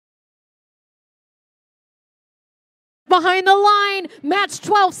behind the line. Match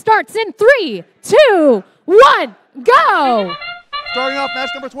 12 starts in 3, 2, 1, go! Starting off match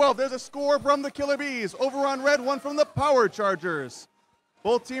number 12, there's a score from the Killer Bees. Over on red, one from the Power Chargers.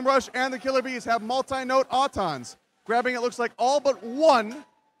 Both Team Rush and the Killer Bees have multi-note autons, grabbing it looks like all but one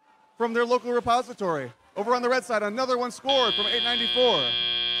from their local repository. Over on the red side, another one scored from 894.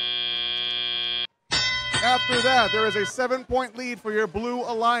 After that, there is a 7-point lead for your Blue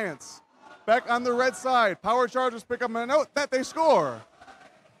Alliance. Back on the red side, Power Chargers pick up a note that they score.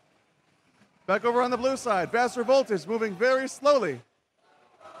 Back over on the blue side, Vaster Voltage moving very slowly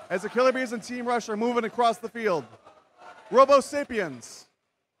as the Killer Bees and Team Rush are moving across the field. Robo Sapiens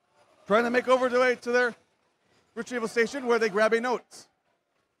trying to make over to their retrieval station where they grab a note.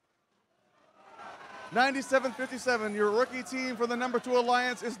 97-57, your rookie team for the number 2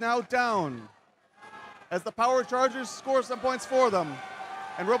 Alliance is now down as the Power Chargers score some points for them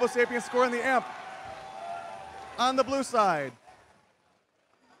and Robo Sapiens score in the amp. On the blue side,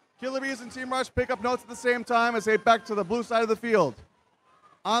 Killer Bees and Team Rush pick up notes at the same time as they back to the blue side of the field.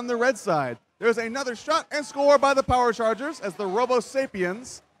 On the red side, there's another shot and score by the Power Chargers as the Robo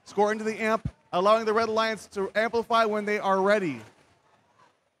Sapiens score into the amp, allowing the Red Alliance to amplify when they are ready.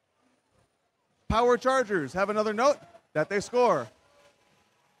 Power Chargers have another note that they score.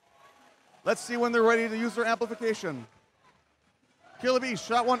 Let's see when they're ready to use their amplification. Killer Bees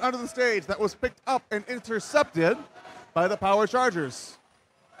shot one under the stage that was picked up and intercepted by the Power Chargers.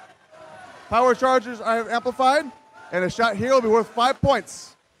 Power Chargers are amplified, and a shot here will be worth 5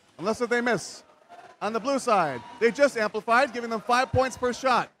 points, unless if they miss. On the blue side, they just amplified, giving them 5 points per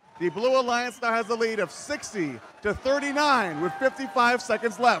shot. The Blue Alliance now has a lead of 60-39 with 55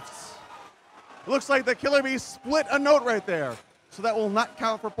 seconds left. It looks like the Killer Bees split a note right there, so that will not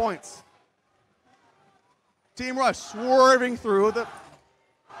count for points. Team Rush swerving through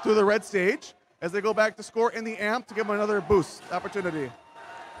the red stage as they go back to score in the amp to give them another boost opportunity.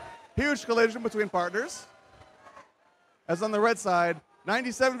 Huge collision between partners. As on the red side,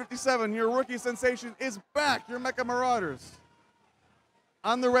 97-57, your rookie sensation is back, your Mecha Marauders.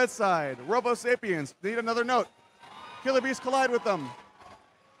 On the red side, Robo Sapiens need another note. Killer Bees collide with them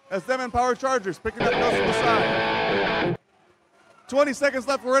as them and Power Chargers picking up notes from the side. 20 seconds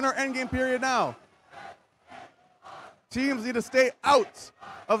left. We're in our endgame period now. Teams need to stay out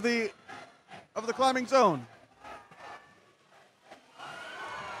of the climbing zone.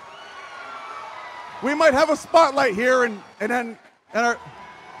 We might have a spotlight here, and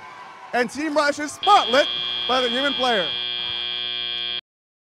Team Rush is spotlit by the human player.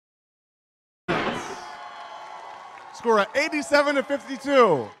 Score at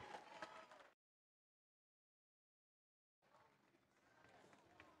 87-52.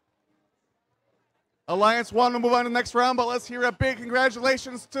 Alliance 1 will move on to the next round, but let's hear a big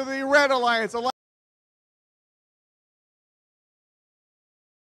congratulations to the Red Alliance.